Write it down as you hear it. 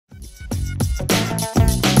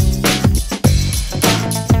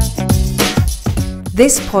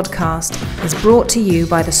This podcast is brought to you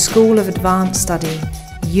by the School of Advanced Study,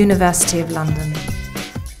 University of London.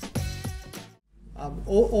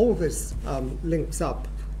 All this links up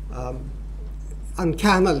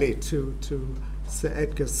uncannily to Sir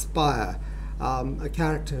Edgar Speyer, a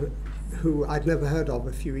character who I'd never heard of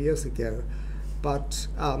a few years ago, but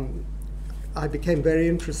I became very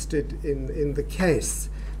interested in the case,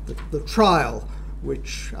 the trial,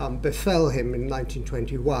 which befell him in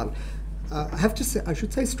 1921. I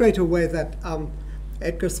should say straight away that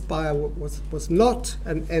Edgar Speyer was not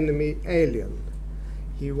an enemy alien.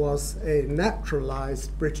 He was a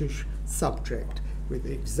naturalized British subject with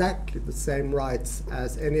exactly the same rights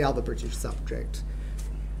as any other British subject.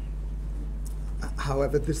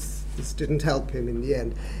 However, this didn't help him in the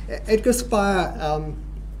end. Edgar Speyer,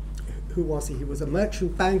 who was he? He was a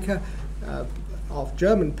merchant banker of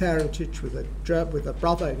German parentage with a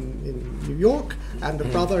brother in New York and a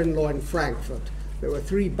brother-in-law in Frankfurt. There were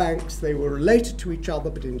three banks. They were related to each other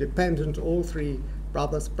but independent. All three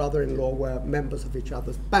brother-in-law were members of each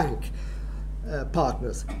other's bank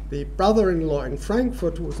partners. The brother-in-law in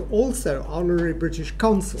Frankfurt was also honorary British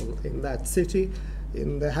consul in that city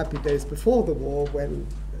in the happy days before the war, when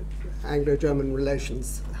Anglo-German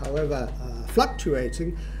relations, however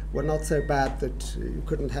fluctuating, were not so bad that you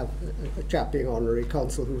couldn't have a chap being honorary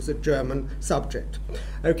consul who was a German subject.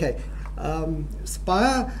 Okay,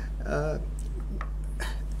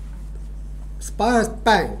 Speyer's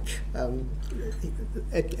bank,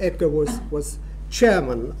 Edgar was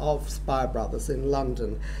chairman of Speyer Brothers in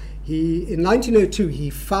London. In 1902, he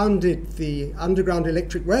founded the Underground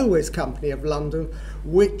Electric Railways Company of London,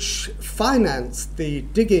 which financed the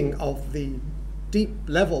digging of the deep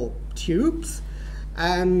level tubes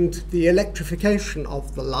and the electrification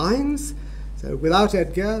of the lines. So without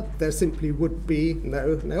Edgar, there simply would be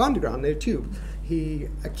no underground, no tube. He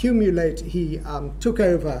took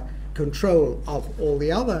over control of all the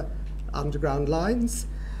other underground lines.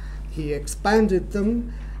 He expanded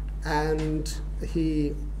them, and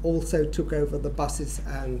he also took over the buses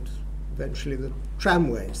and eventually the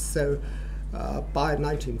tramways. So by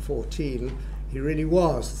 1914, he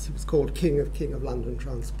was called King of London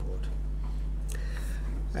Transport.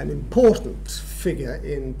 An important figure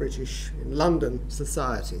in London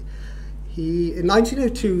society. In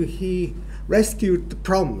 1902, he rescued the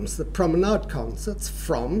Proms, the promenade concerts,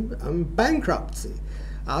 from bankruptcy.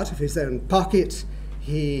 Out of his own pocket,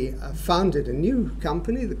 he founded a new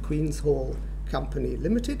company, the Queen's Hall Company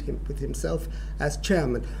Limited, with himself as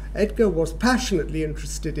chairman. Edgar was passionately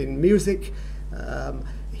interested in music.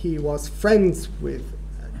 He was friends with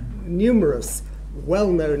numerous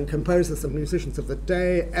well-known composers and musicians of the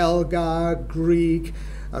day: Elgar, Grieg,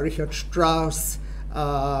 Richard Strauss,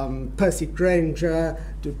 Percy Grainger,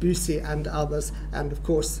 Debussy and others, and of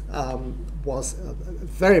course was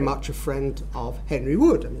very much a friend of Henry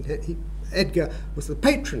Wood. I mean, Edgar was the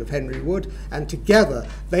patron of Henry Wood, and together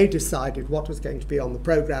they decided what was going to be on the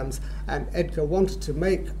programmes, and Edgar wanted to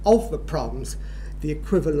make of the Proms the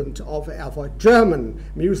equivalent of a German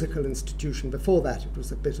musical institution. Before that, it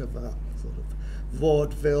was a bit of a sort of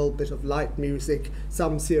vaudeville, bit of light music,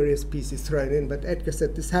 some serious pieces thrown in, but Edgar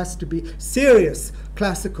said this has to be serious,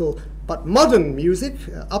 classical, but modern music,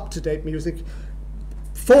 up-to-date music,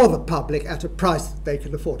 for the public at a price that they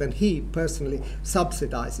can afford. And he personally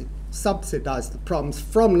subsidized the Proms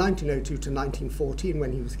from 1902 to 1914,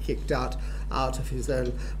 when he was kicked out of his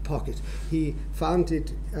own pocket. He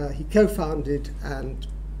co-founded and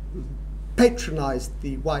patronized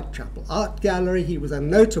the Whitechapel Art Gallery. He was a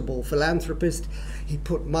notable philanthropist. He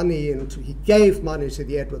gave money to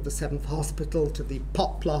the Edward VII Hospital, to the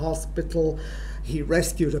Poplar Hospital. He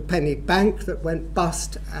rescued a penny bank that went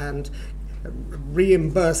bust and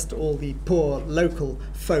reimbursed all the poor local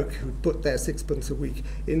folk who'd put their sixpence a week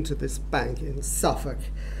into this bank in Suffolk.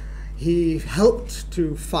 He helped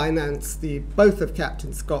to finance both of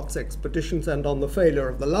Captain Scott's expeditions, and on the failure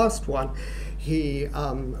of the last one, he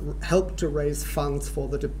helped to raise funds for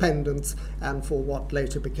the dependents and for what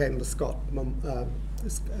later became the Scott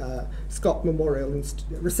Memorial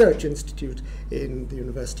Research Institute in the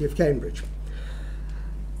University of Cambridge.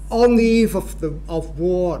 On the eve of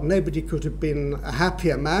war, nobody could have been a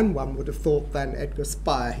happier man, one would have thought, than Edgar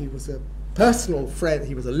Speyer. He was a personal friend.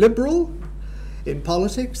 He was a liberal in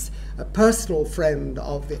politics, a personal friend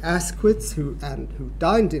of the Asquiths, who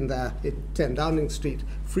dined in 10 Downing Street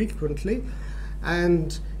frequently,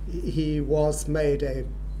 and he was made a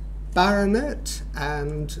baronet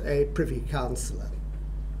and a privy councillor.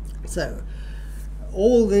 So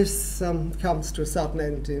all this comes to a sudden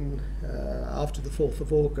end after the 4th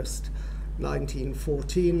of August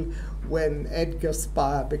 1914, when Edgar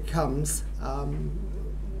Speyer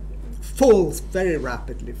falls very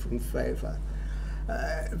rapidly from favour.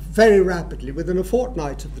 Very rapidly, within a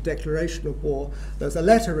fortnight of the declaration of war, there's a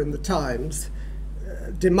letter in the Times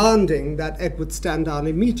demanding that Edward stand down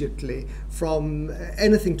immediately from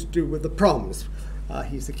anything to do with the proms.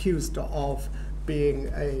 He's accused of being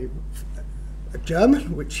a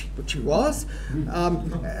German, which he was,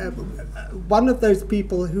 one of those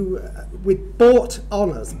people who, with bought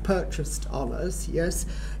honours, purchased honours, yes,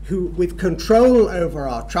 who, with control over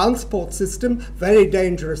our transport system, very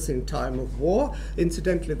dangerous in time of war.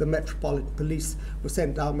 Incidentally, the Metropolitan Police were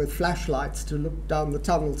sent down with flashlights to look down the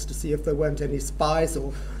tunnels to see if there weren't any spies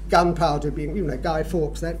or gunpowder being, Guy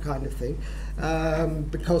Fawkes, that kind of thing,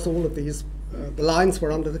 because all of these the lines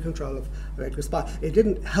were under the control of Edgar Speyer. It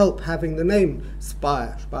didn't help having the name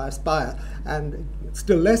Speyer, and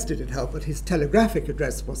still less did it help that his telegraphic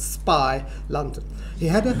address was Spy, London. He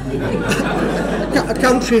had a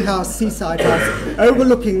country house, seaside house,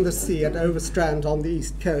 overlooking the sea at Overstrand on the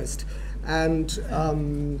east coast. And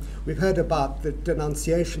we've heard about the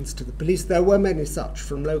denunciations to the police. There were many such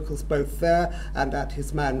from locals both there and at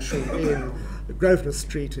his mansion in Grosvenor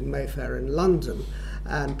Street in Mayfair in London.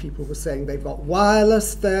 And people were saying they've got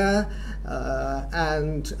wireless there,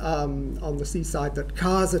 and on the seaside that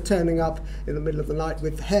cars are turning up in the middle of the night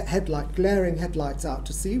with glaring headlights out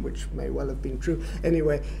to sea, which may well have been true.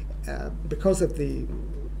 Anyway, because of the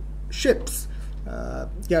ships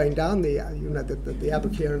going down, the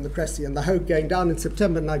Aboukir and the Cressy and the Hogue going down in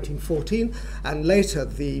September 1914, and later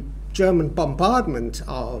the German bombardment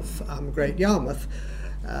of Great Yarmouth,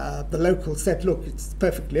 the locals said, look, it's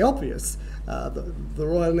perfectly obvious, the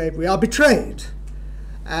Royal Navy, we are betrayed.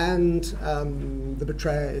 And the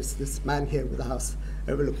betrayer is this man here with a house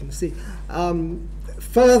overlooking the sea.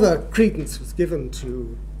 Further credence was given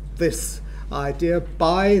to this idea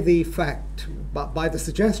by the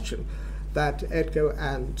suggestion that Edgar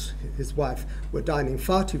and his wife were dining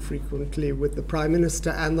far too frequently with the Prime Minister,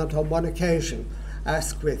 and that on one occasion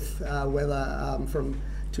Asquith, whether from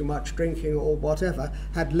too much drinking or whatever,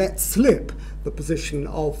 had let slip the position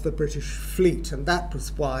of the British fleet, and that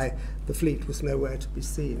was why the fleet was nowhere to be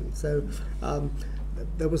seen. So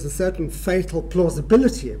there was a certain fatal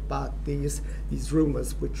plausibility about these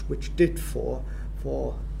rumours, which did for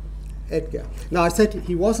Edgar. Now, I said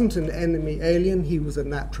he wasn't an enemy alien, he was a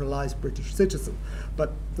naturalised British citizen,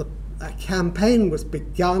 but a campaign was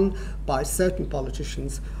begun by certain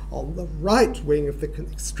politicians on the right wing of the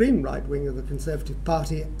extreme right wing of the Conservative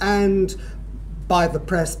Party, and by the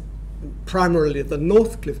press, primarily the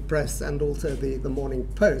Northcliffe press and also the Morning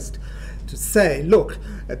Post, to say, look,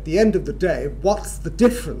 at the end of the day, what's the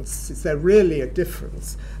difference? Is there really a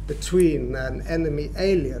difference between an enemy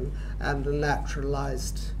alien and a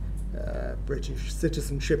naturalised British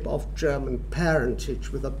citizenship of German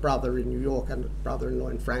parentage with a brother in New York and a brother-in-law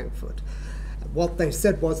in Frankfurt? What they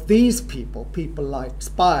said was these people like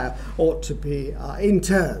Speyer, ought to be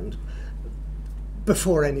interned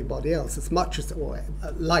before anybody else, as much as, or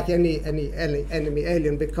like any enemy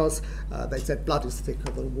alien, because they said blood is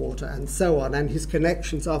thicker than water and so on, and his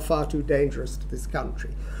connections are far too dangerous to this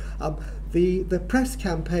country. The press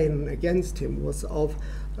campaign against him was of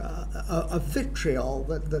a vitriol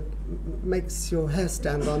that makes your hair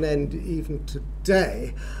stand on end even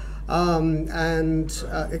today,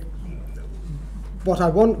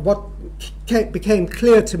 what became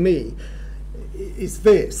clear to me is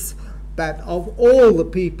this, that of all the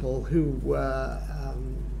people who were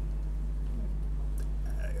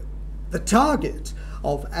the target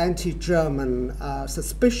of anti-German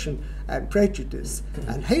suspicion and prejudice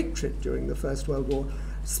and hatred during the First World War,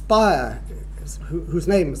 Speyer, whose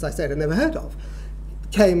name, as I said, I never heard of,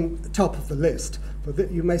 came top of the list.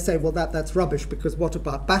 But you may say, well, that's rubbish, because what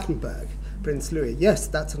about Battenberg, Prince Louis? Yes,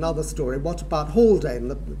 that's another story. What about Haldane,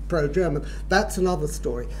 the pro-German? That's another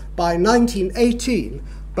story. By 1918,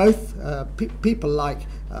 both people like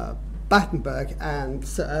Battenberg and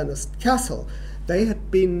Sir Ernest Cassel, they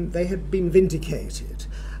had been vindicated.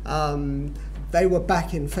 They were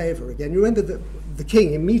back in favour again. You remember that the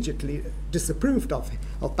king immediately disapproved of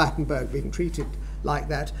Battenberg being treated like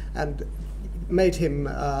that, and made him,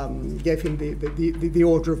 gave him the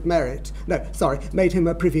Order of Merit. No, sorry, made him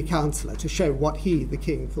a Privy Councillor to show what he, the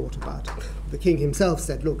king, thought about it. The king himself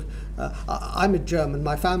said, look, I'm a German,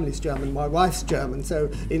 my family's German, my wife's German, so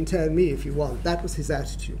intern me if you want. That was his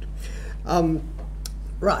attitude.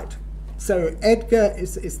 Right, so Edgar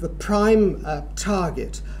is the prime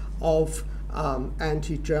target of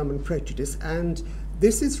anti-German prejudice, and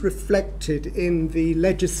this is reflected in the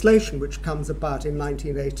legislation which comes about in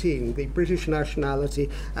 1918, the British Nationality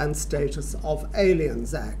and Status of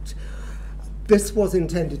Aliens Act. This was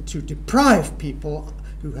intended to deprive people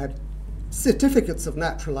who had certificates of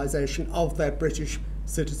naturalization of their British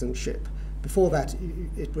citizenship. Before that,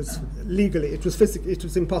 it was legally, it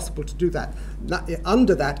was impossible to do that.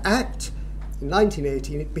 Under that act, in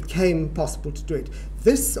 1918, it became possible to do it.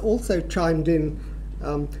 This also chimed in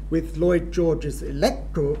with Lloyd George's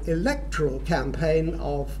electoral campaign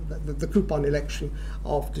of the coupon election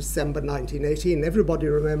of December 1918. Everybody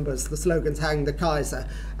remembers the slogans "Hang the Kaiser"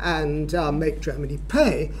 and "Make Germany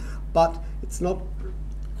Pay," but it's not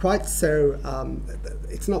quite so well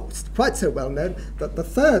known that the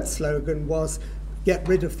third slogan was "Get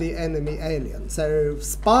rid of the enemy alien." So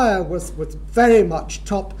Speyer was very much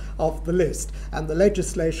top of the list, and the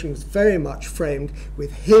legislation was very much framed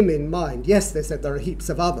with him in mind. Yes, they said there are heaps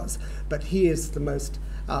of others, but he is the most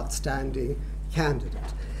outstanding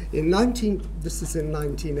candidate. This is in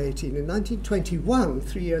 1918. In 1921,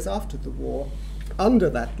 3 years after the war,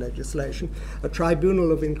 under that legislation, a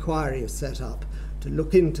tribunal of inquiry is set up to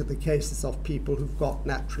look into the cases of people who've got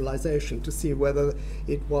naturalization, to see whether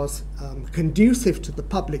it was conducive to the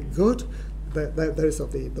public good. Those are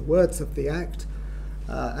the words of the Act,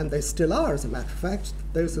 and they still are, as a matter of fact.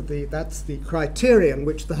 That's the criterion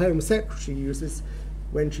which the Home Secretary uses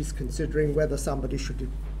when she's considering whether somebody should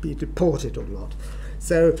be deported or not.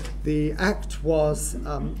 So the Act was,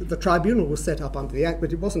 the tribunal was set up under the Act,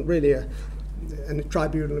 but it wasn't really a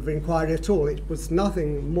tribunal of inquiry at all. It was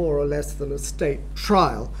nothing more or less than a state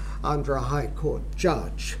trial under a High Court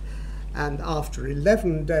judge. And after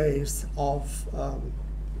 11 days of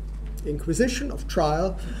inquisition, of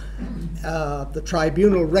trial, the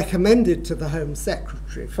tribunal recommended to the Home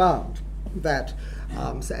Secretary, found that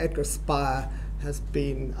Sir Edgar Speyer has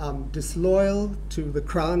been disloyal to the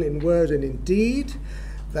Crown in word and in deed,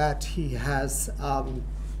 that he has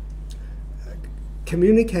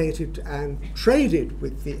communicated and traded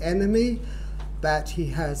with the enemy, that he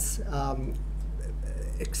has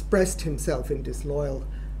expressed himself in disloyal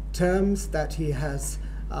terms, that he has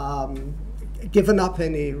given up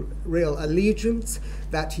any real allegiance,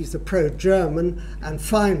 that he's a pro-German, and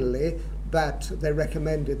finally that they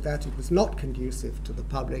recommended that it was not conducive to the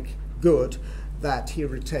public good that he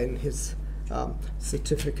retain his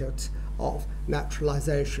certificate of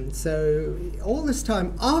naturalization. So all this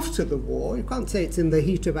time after the war, you can't say it's in the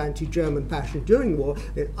heat of anti-German passion during the war,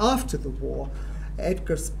 after the war,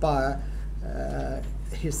 Edgar Speyer,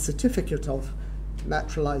 his certificate of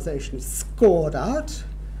naturalization is scored out,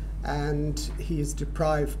 and he is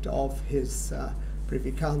deprived of his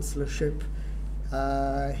Privy Councillorship.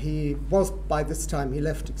 He was, by this time, he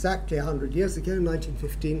left exactly 100 years ago, in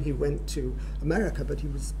 1915. He went to America, but he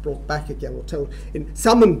was brought back again, or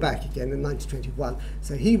summoned back again in 1921.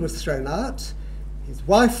 So he was thrown out. His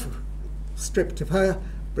wife stripped of her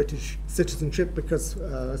British citizenship because,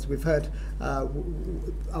 as we've heard, a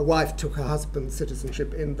wife took her husband's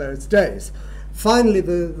citizenship in those days. Finally,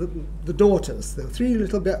 the daughters, there were three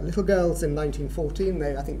little girls in 1914.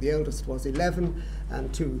 I think the eldest was 11,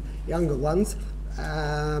 and two younger ones.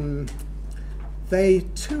 They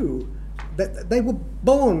too, they were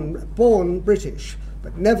born British,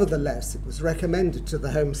 but nevertheless it was recommended to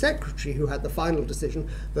the Home Secretary, who had the final decision,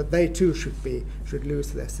 that they too should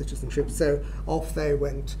lose their citizenship. So off they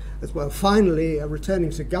went as well. Finally,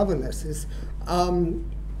 returning to governesses, there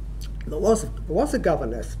was a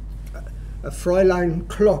governess, a Fräulein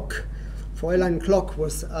Klock. Fräulein Klock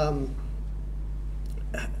was,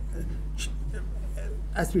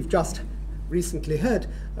 as we've just recently heard,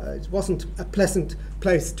 it wasn't a pleasant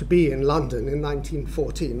place to be in London in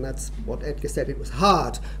 1914. That's what Edgar said. It was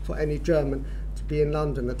hard for any German to be in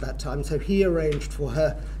London at that time, so he arranged for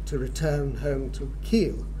her to return home to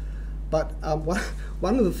Kiel. But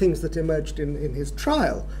one of the things that emerged in his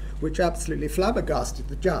trial, which absolutely flabbergasted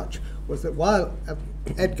the judge, was that while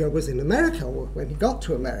Edgar was in America, or when he got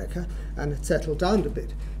to America and had settled down a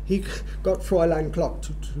bit, he got Fräulein Klock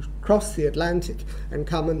to cross the Atlantic and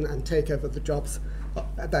come and take over the job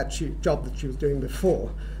that she was doing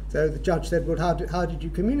before. So the judge said, well, how did you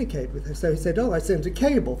communicate with her? So he said, oh, I sent a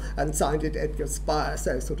cable and signed it Edgar Speyer,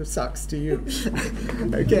 so it sort of sucks to you.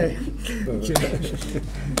 Okay.